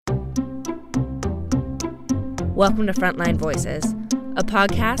Welcome to Frontline Voices, a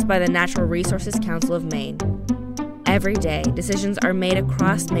podcast by the Natural Resources Council of Maine. Every day, decisions are made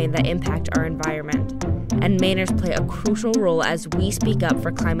across Maine that impact our environment, and Mainers play a crucial role as we speak up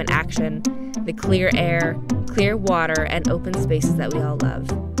for climate action, the clear air, clear water, and open spaces that we all love.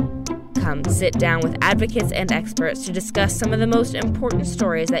 Come sit down with advocates and experts to discuss some of the most important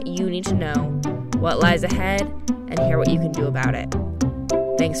stories that you need to know, what lies ahead, and hear what you can do about it.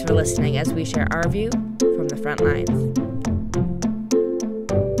 Thanks for listening as we share our view from the front lines.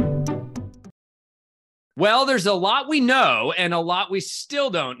 Well, there's a lot we know and a lot we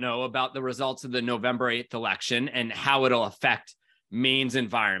still don't know about the results of the November 8th election and how it'll affect Maine's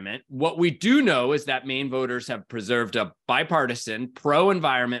environment. What we do know is that Maine voters have preserved a bipartisan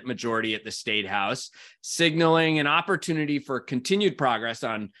pro-environment majority at the State House, signaling an opportunity for continued progress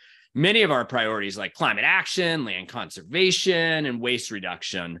on many of our priorities like climate action, land conservation, and waste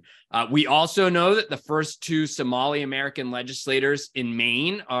reduction. We also know that the first two Somali American legislators in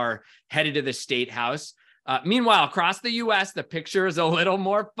Maine are headed to the State House. Meanwhile, across the U.S., the picture is a little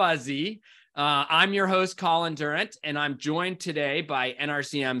more fuzzy. I'm your host, Colin Durant, and I'm joined today by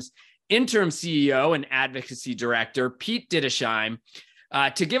NRCM's interim CEO and advocacy director, Pete Dittersheim,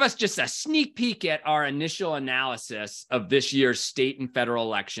 to give us just a sneak peek at our initial analysis of this year's state and federal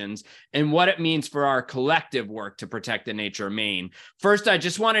elections and what it means for our collective work to protect the nature of Maine. First, I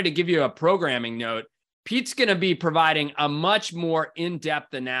just wanted to give you a programming note. Pete's going to be providing a much more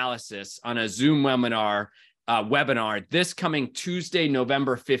in-depth analysis on a Zoom webinar this coming Tuesday,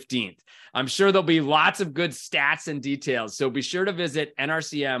 November 15th. I'm sure there'll be lots of good stats and details, so be sure to visit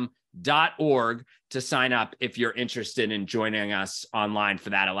nrcm.org to sign up if you're interested in joining us online for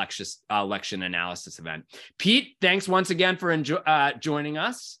that election analysis event. Pete, thanks once again for joining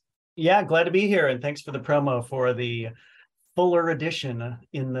us. Yeah, glad to be here, and thanks for the promo for the fuller edition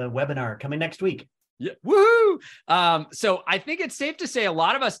in the webinar coming next week. Yeah, woohoo! So I think it's safe to say a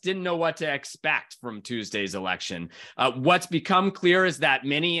lot of us didn't know what to expect from Tuesday's election. What's become clear is that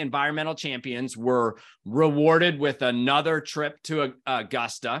many environmental champions were rewarded with another trip to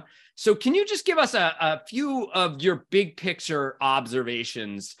Augusta. So can you just give us a few of your big picture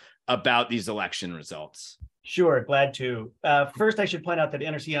observations about these election results? Sure, glad to. First, I should point out that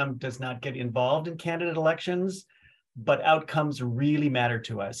NRCM does not get involved in candidate elections, but outcomes really matter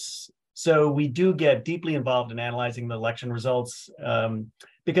to us. So we do get deeply involved in analyzing the election results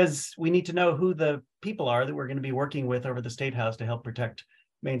because we need to know who the people are that we're going to be working with over the State House to help protect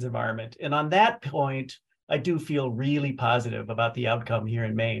Maine's environment. And on that point, I do feel really positive about the outcome here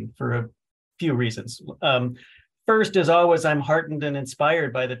in Maine for a few reasons. First, as always, I'm heartened and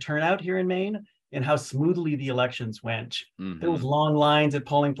inspired by the turnout here in Maine and how smoothly the elections went. Mm-hmm. There was long lines at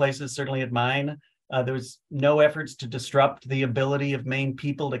polling places, certainly at mine. There was no efforts to disrupt the ability of Maine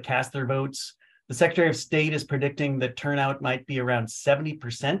people to cast their votes. The Secretary of State is predicting that turnout might be around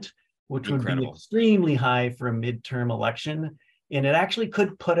 70%, which would be extremely high for a midterm election. And it actually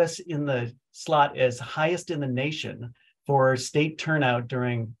could put us in the slot as highest in the nation for state turnout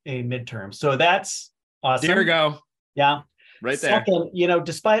during a midterm. So that's awesome. There we go. Yeah. Right there. Second,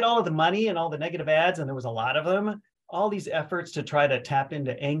 despite all of the money and all the negative ads, and there was a lot of them, all these efforts to try to tap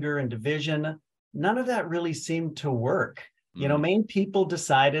into anger and division, none of that really seemed to work. Maine people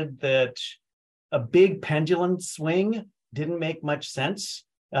decided that a big pendulum swing didn't make much sense.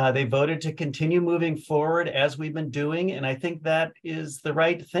 They voted to continue moving forward as we've been doing, and I think that is the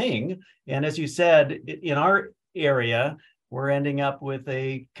right thing. And as you said, in our area, we're ending up with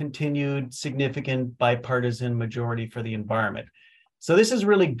a continued significant bipartisan majority for the environment. So this is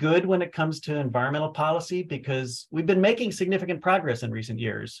really good when it comes to environmental policy because we've been making significant progress in recent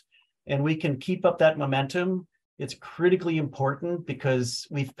years. And we can keep up that momentum. It's critically important because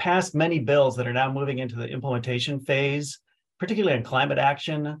we've passed many bills that are now moving into the implementation phase, particularly in climate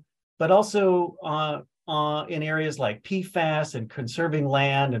action, but also in areas like PFAS and conserving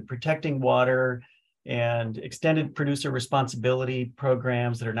land and protecting water and extended producer responsibility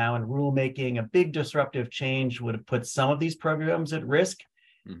programs that are now in rulemaking. A big disruptive change would have put some of these programs at risk,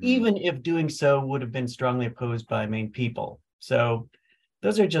 even if doing so would have been strongly opposed by Maine people. So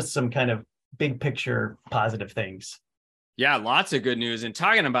those are just some kind of big picture positive things. Yeah, lots of good news. And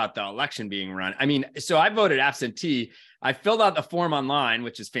talking about the election being run, so I voted absentee. I filled out the form online,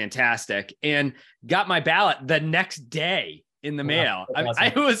 which is fantastic, and got my ballot the next day in the mail.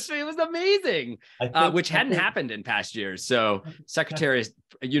 Awesome. It was amazing, which hadn't happened in past years. So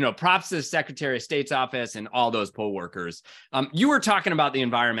props to the Secretary of State's office and all those poll workers. You were talking about the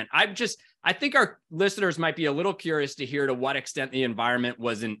environment. I think our listeners might be a little curious to hear to what extent the environment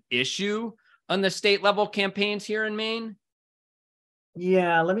was an issue on the state level campaigns here in Maine.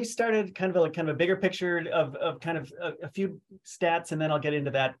 Yeah, let me start at kind of a bigger picture of kind of a few stats, and then I'll get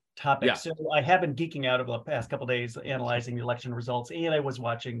into that topic. Yeah. So I have been geeking out over the past couple of days analyzing the election results, and I was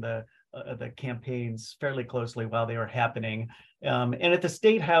watching the campaigns fairly closely while they were happening. And at the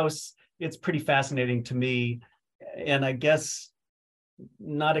State House, it's pretty fascinating to me, and I guess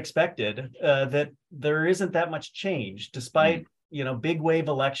not expected, that there isn't that much change, despite big wave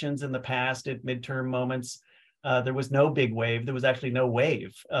elections in the past at midterm moments. There was no big wave. There was actually no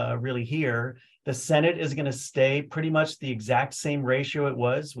wave really here. The Senate is going to stay pretty much the exact same ratio it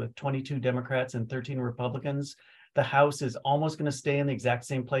was, with 22 Democrats and 13 Republicans. The House is almost going to stay in the exact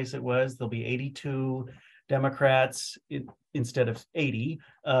same place it was. There'll be 82 Democrats instead of 80,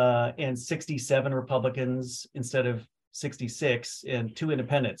 and 67 Republicans instead of 66, and 2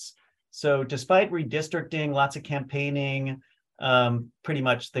 independents. So despite redistricting, lots of campaigning, pretty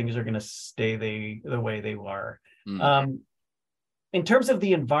much things are going to stay the way they are. In terms of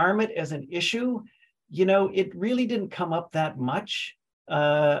the environment as an issue, it really didn't come up that much.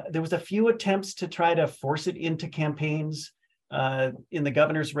 There was a few attempts to try to force it into campaigns. In the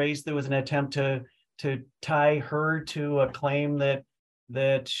governor's race, there was an attempt to tie her to a claim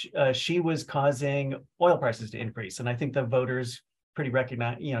that she was causing oil prices to increase, and I think the voters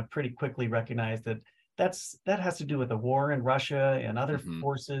pretty quickly recognized that that has to do with the war in Russia and other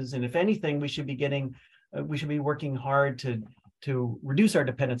forces. And if anything, we should be working hard to reduce our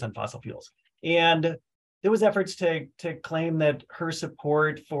dependence on fossil fuels. And there was efforts to claim that her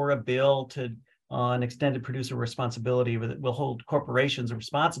support for a bill on extended producer responsibility that will hold corporations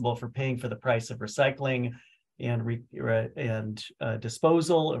responsible for paying for the price of recycling and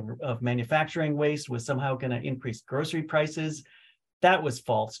disposal of manufacturing waste was somehow going to increase grocery prices. That was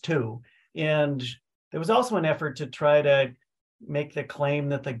false too. And there was also an effort to try to make the claim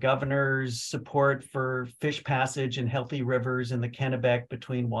that the governor's support for fish passage in healthy rivers in the Kennebec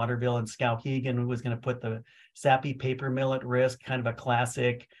between Waterville and Skowhegan was going to put the Sappi paper mill at risk, kind of a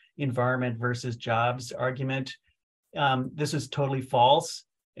classic environment versus jobs argument. This is totally false.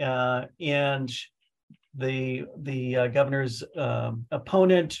 And the governor's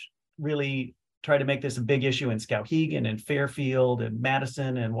opponent really tried to make this a big issue in Skowhegan and Fairfield and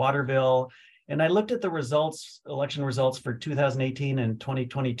Madison and Waterville. And I looked at the election results for 2018 and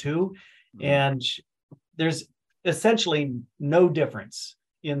 2022, and there's essentially no difference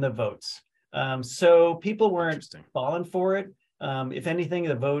in the votes. So people weren't falling for it. If anything,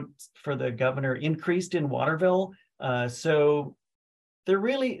 the vote for the governor increased in Waterville. So there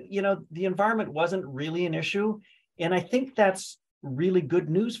really, the environment wasn't really an issue. And I think that's really good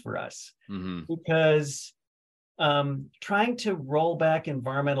news for us, because trying to roll back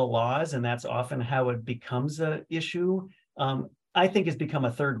environmental laws, and that's often how it becomes an issue, I think has become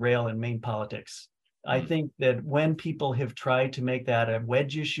a third rail in Maine politics. I think that when people have tried to make that a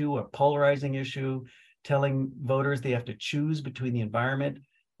wedge issue, a polarizing issue, telling voters they have to choose between the environment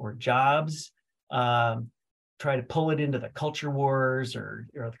or jobs, try to pull it into the culture wars or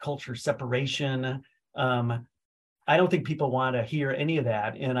the culture separation, I don't think people want to hear any of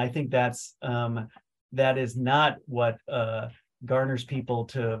that. And I think that is not what garners people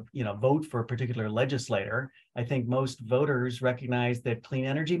to vote for a particular legislator. I think most voters recognize that clean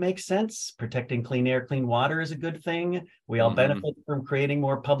energy makes sense. Protecting clean air, clean water is a good thing. We all benefit from creating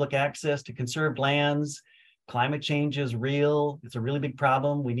more public access to conserved lands. Climate change is real. It's a really big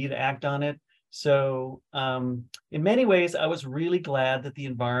problem. We need to act on it. So in many ways, I was really glad that the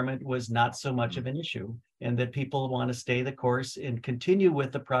environment was not so much of an issue, and that people want to stay the course and continue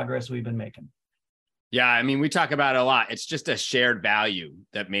with the progress we've been making. Yeah, I mean, we talk about it a lot. It's just a shared value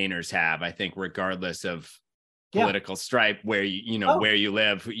that Mainers have, I think, regardless of political stripe, where where you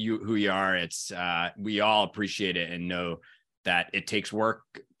live, who you are. It's we all appreciate it and know that it takes work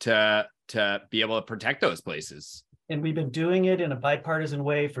to be able to protect those places. And we've been doing it in a bipartisan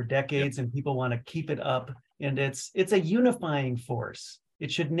way for decades, and people want to keep it up. And it's a unifying force.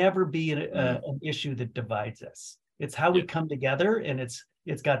 It should never be an issue that divides us. It's how we come together, and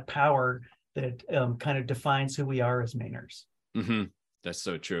it's got power that kind of defines who we are as Mainers. That's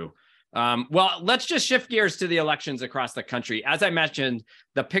so true. Well, let's just shift gears to the elections across the country. As I mentioned,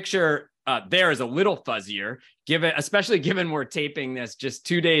 the picture there is a little fuzzier, especially given we're taping this just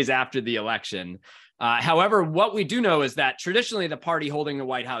 2 days after the election. However, what we do know is that traditionally the party holding the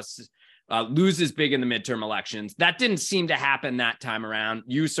White House loses big in the midterm elections. That didn't seem to happen that time around.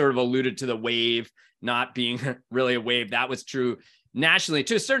 You sort of alluded to the wave not being really a wave. That was true nationally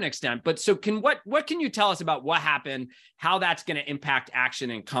to a certain extent. But so what can you tell us about what happened, how that's going to impact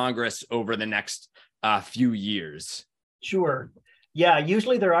action in Congress over the next few years? Sure. Yeah,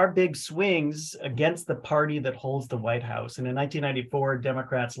 usually there are big swings against the party that holds the White House. And in 1994,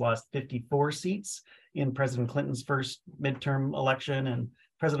 Democrats lost 54 seats in President Clinton's first midterm election, and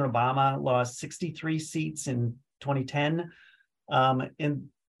President Obama lost 63 seats in 2010. And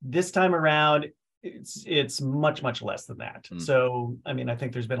this time around, it's much, much less than that. So, I mean, I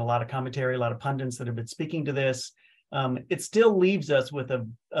think there's been a lot of commentary, a lot of pundits that have been speaking to this. It still leaves us with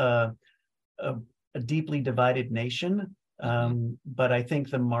a deeply divided nation. But I think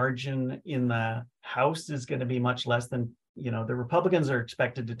the margin in the House is going to be much less than, the Republicans are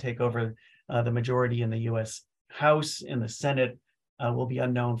expected to take over the majority in the U.S. House, and the Senate will be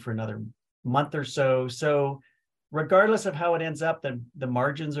unknown for another month or so. So regardless of how it ends up, the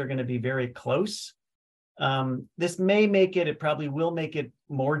margins are going to be very close. This may make it probably will make it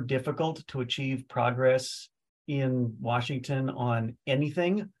more difficult to achieve progress in Washington on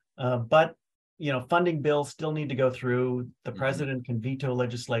anything. But funding bills still need to go through. The president can veto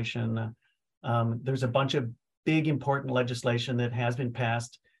legislation. There's a bunch of big, important legislation that has been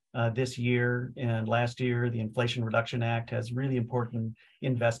passed this year and last year. The Inflation Reduction Act has really important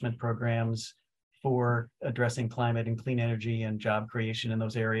investment programs for addressing climate and clean energy and job creation in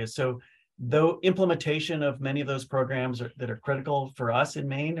those areas. So though implementation of many of those programs that are critical for us in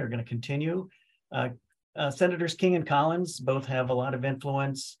Maine are going to continue, Senators King and Collins both have a lot of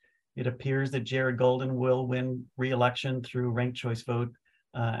influence. It appears that Jared Golden will win re-election through ranked choice vote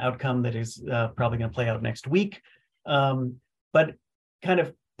outcome that is probably going to play out next week. But kind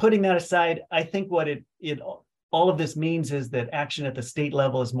of putting that aside, I think what all of this means is that action at the state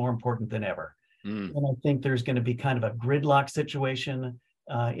level is more important than ever. And I think there's going to be kind of a gridlock situation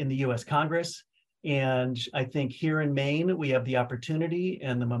in the U.S. Congress. And I think here in Maine, we have the opportunity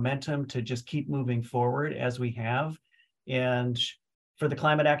and the momentum to just keep moving forward as we have. And for the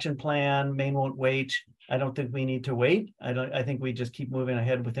climate action plan, Maine won't wait. I don't think we need to wait. I think we just keep moving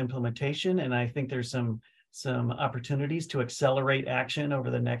ahead with implementation. And I think there's some opportunities to accelerate action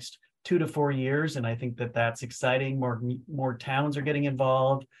over the next 2 to 4 years. And I think that's exciting. More towns are getting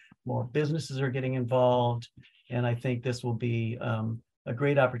involved, more businesses are getting involved. And I think this will be a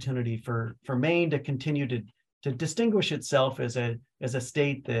great opportunity for Maine to continue to distinguish itself as a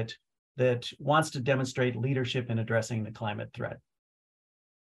state that wants to demonstrate leadership in addressing the climate threat.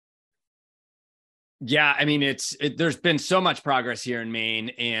 Yeah, I mean, there's been so much progress here in Maine,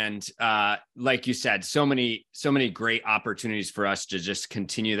 and like you said, so many great opportunities for us to just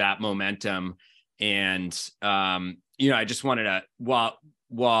continue that momentum. And I just wanted to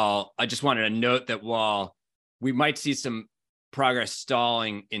note that while we might see some progress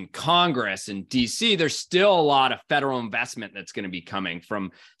stalling in Congress and DC, there's still a lot of federal investment that's going to be coming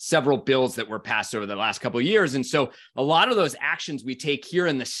from several bills that were passed over the last couple of years. And so a lot of those actions we take here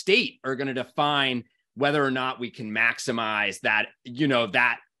in the state are going to define whether or not we can maximize that,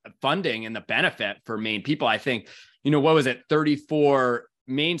 that funding and the benefit for Maine people. I think, what was it? 34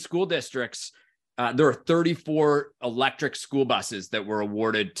 Maine school districts. There are 34 electric school buses that were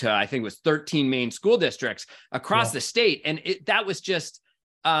awarded to, I think it was 13 Maine school districts across the state. And that was just,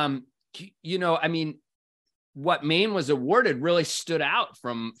 I mean, what Maine was awarded really stood out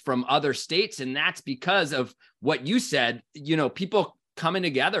from other states. And that's because of what you said, people coming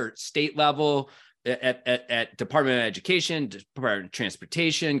together, state level, at Department of Education, Department of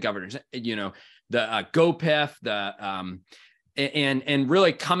Transportation, governors, the GOPIF, and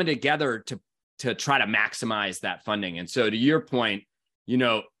really coming together to try to maximize that funding. And so to your point,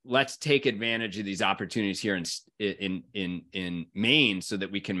 let's take advantage of these opportunities here in Maine so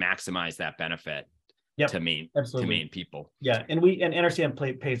that we can maximize that benefit to Maine people. Yeah. And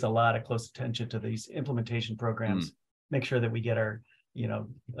NRCM pays a lot of close attention to these implementation programs, make sure that we get our,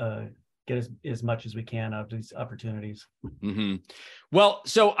 get as much as we can out of these opportunities. Mm-hmm. Well,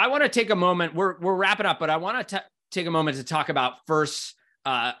 so I want to take a moment, we're wrapping up, but I want to take a moment to talk about first,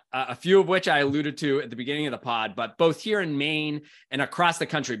 a few of which I alluded to at the beginning of the pod, but both here in Maine and across the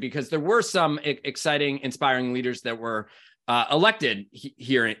country, because there were some exciting, inspiring leaders that were elected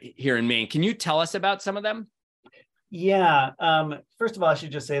here in Maine. Can you tell us about some of them? Yeah. First of all, I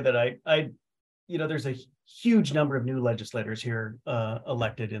should just say that there's a huge number of new legislators here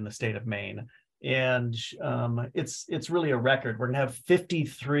elected in the state of Maine. And it's really a record. We're going to have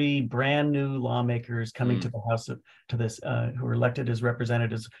 53 brand new lawmakers coming to the House who are elected as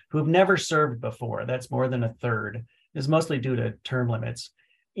representatives who have never served before. That's more than a third. It's mostly due to term limits.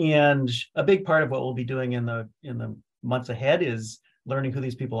 And a big part of what we'll be doing in the months ahead is learning who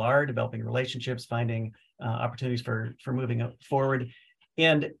these people are, developing relationships, finding opportunities for moving forward.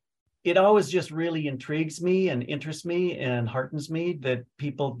 And it always just really intrigues me and interests me and heartens me that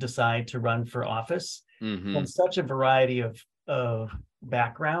people decide to run for office from such a variety of of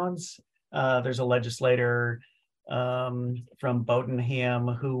backgrounds. There's a legislator from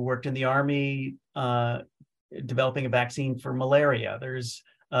Bowdoinham who worked in the Army developing a vaccine for malaria. There's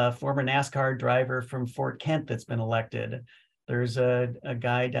a former NASCAR driver from Fort Kent that's been elected. There's a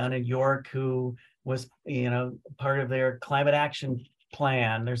guy down in York who was, part of their climate action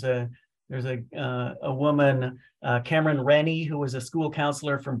plan. There's a woman, Cameron Rennie, who was a school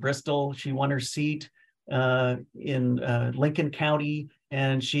counselor from Bristol. She won her seat in Lincoln County,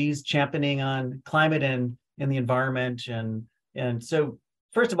 and she's championing on climate and the environment. And so,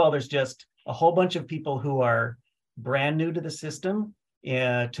 first of all, there's just a whole bunch of people who are brand new to the system,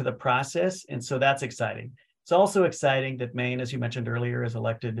 to the process. And so that's exciting. It's also exciting that Maine, as you mentioned earlier, has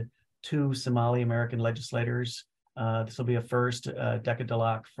elected 2 Somali American legislators. This will be a first, Decca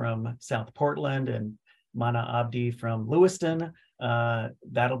Delac from South Portland and Mana Abdi from Lewiston.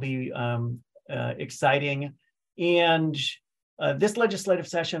 That'll be exciting. And this legislative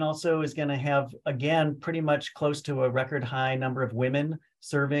session also is going to have, again, pretty much close to a record high number of women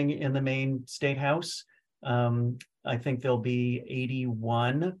serving in the Maine State House. I think there'll be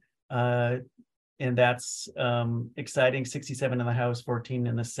 81, and that's exciting, 67 in the House, 14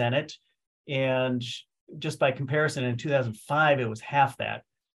 in the Senate. And just by comparison, in 2005, it was half that,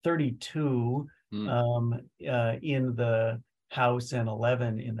 32 in the House and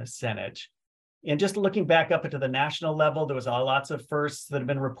 11 in the Senate. And just looking back up into the national level, there was lots of firsts that have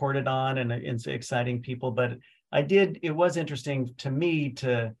been reported on and exciting people. But it was interesting to me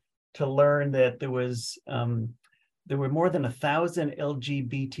to learn that there were more than 1,000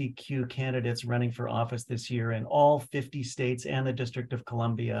 LGBTQ candidates running for office this year in all 50 states and the District of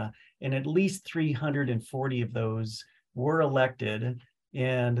Columbia. And at least 340 of those were elected.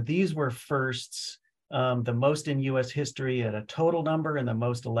 And these were firsts, the most in US history at a total number and the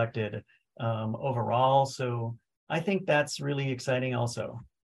most elected overall. So I think that's really exciting also.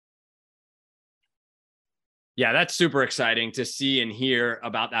 Yeah, that's super exciting to see and hear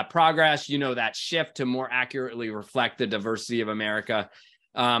about that progress, that shift to more accurately reflect the diversity of America.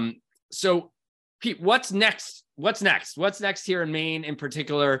 So Pete, what's next? What's next here in Maine in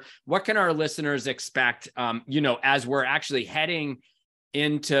particular? What can our listeners expect, as we're actually heading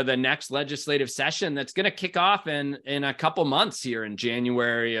into the next legislative session that's going to kick off in a couple months here in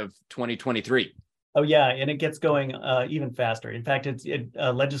January of 2023? Oh, yeah. And it gets going even faster. In fact,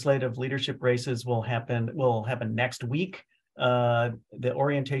 legislative leadership races will happen next week. The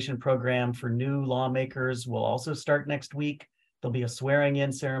orientation program for new lawmakers will also start next week. There'll be a swearing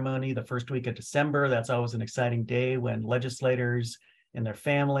in ceremony the first week of December. That's always an exciting day when legislators and their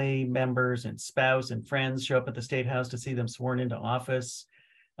family members and spouse and friends show up at the State House to see them sworn into office.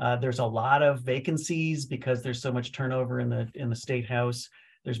 There's a lot of vacancies because there's so much turnover in the State House.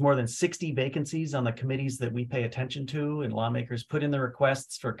 There's more than 60 vacancies on the committees that we pay attention to, and lawmakers put in the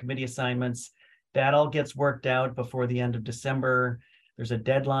requests for committee assignments. That all gets worked out before the end of December. There's a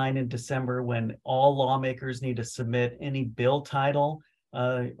deadline in December when all lawmakers need to submit any bill title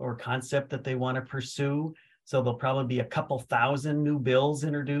or concept that they want to pursue. So there'll probably be a couple thousand new bills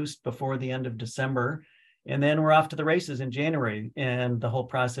introduced before the end of December. And then we're off to the races in January and the whole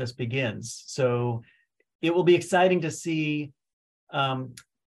process begins. So it will be exciting to see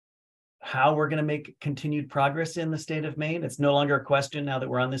how we're going to make continued progress in the state of Maine. It's no longer a question now that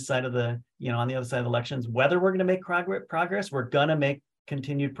we're on this side of on the other side of elections, whether we're going to make progress. We're going to make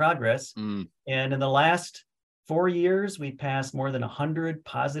continued progress. And in the last 4 years, we passed more than 100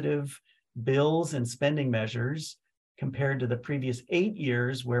 positive bills and spending measures compared to the previous 8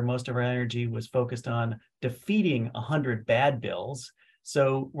 years where most of our energy was focused on defeating 100 bad bills.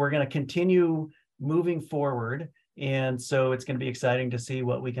 So we're going to continue moving forward. And so it's going to be exciting to see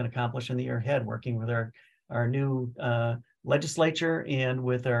what we can accomplish in the year ahead, working with our new legislature and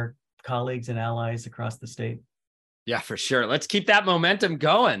with our colleagues and allies across the state. Yeah, for sure. Let's keep that momentum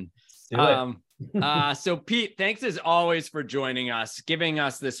going. Do it. So Pete, thanks as always for joining us, giving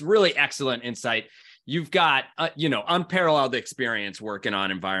us this really excellent insight. You've got, unparalleled experience working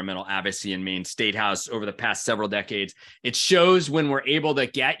on environmental advocacy in Maine State House over the past several decades. It shows when we're able to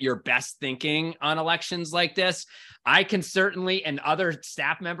get your best thinking on elections like this. I can certainly, and other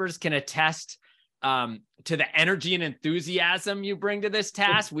staff members can attest to the energy and enthusiasm you bring to this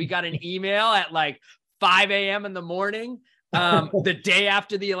task. We got an email at 5 a.m. in the morning, the day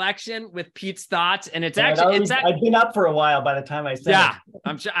after the election with Pete's thoughts. And it's I've been up for a while by the time I said it.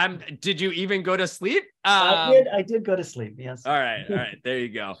 I'm sure. Did you even go to sleep? I did go to sleep. Yes. All right. There you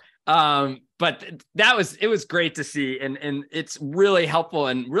go. But it was great to see. And it's really helpful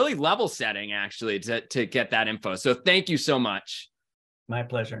and really level setting actually to get that info. So thank you so much. My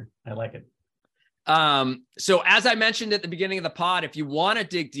pleasure. I like it. So as I mentioned at the beginning of the pod, if you want to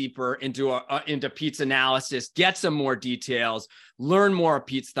dig deeper into Pete's analysis, get some more details, learn more of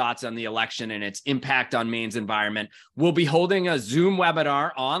Pete's thoughts on the election and its impact on Maine's environment, we'll be holding a Zoom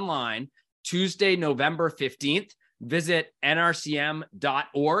webinar online Tuesday, November 15th. Visit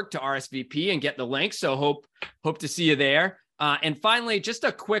nrcm.org to RSVP and get the link. So hope to see you there. And finally, just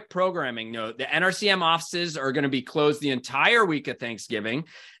a quick programming note. The NRCM offices are going to be closed the entire week of Thanksgiving,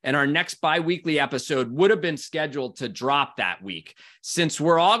 and our next bi-weekly episode would have been scheduled to drop that week. Since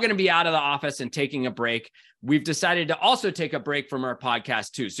we're all going to be out of the office and taking a break, we've decided to also take a break from our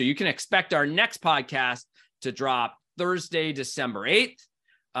podcast too. So you can expect our next podcast to drop Thursday, December 8th.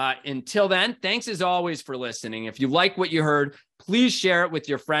 Until then, thanks as always for listening. If you like what you heard, please share it with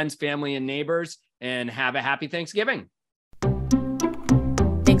your friends, family, and neighbors, and have a happy Thanksgiving.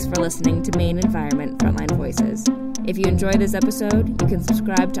 Thanks for listening to Maine Environment Frontline Voices. If you enjoyed this episode, you can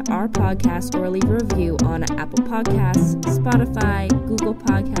subscribe to our podcast or leave a review on Apple Podcasts, Spotify, Google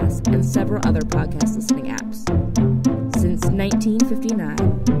Podcasts, and several other podcast listening apps. Since 1959,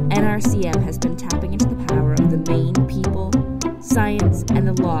 NRCM has been tapping into the power of the Maine people, science, and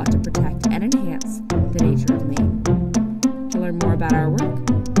the law to protect and enhance the nature of Maine. To learn more about our work,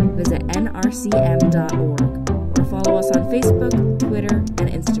 visit nrcm.org or follow us on Facebook, Twitter, and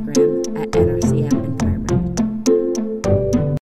Instagram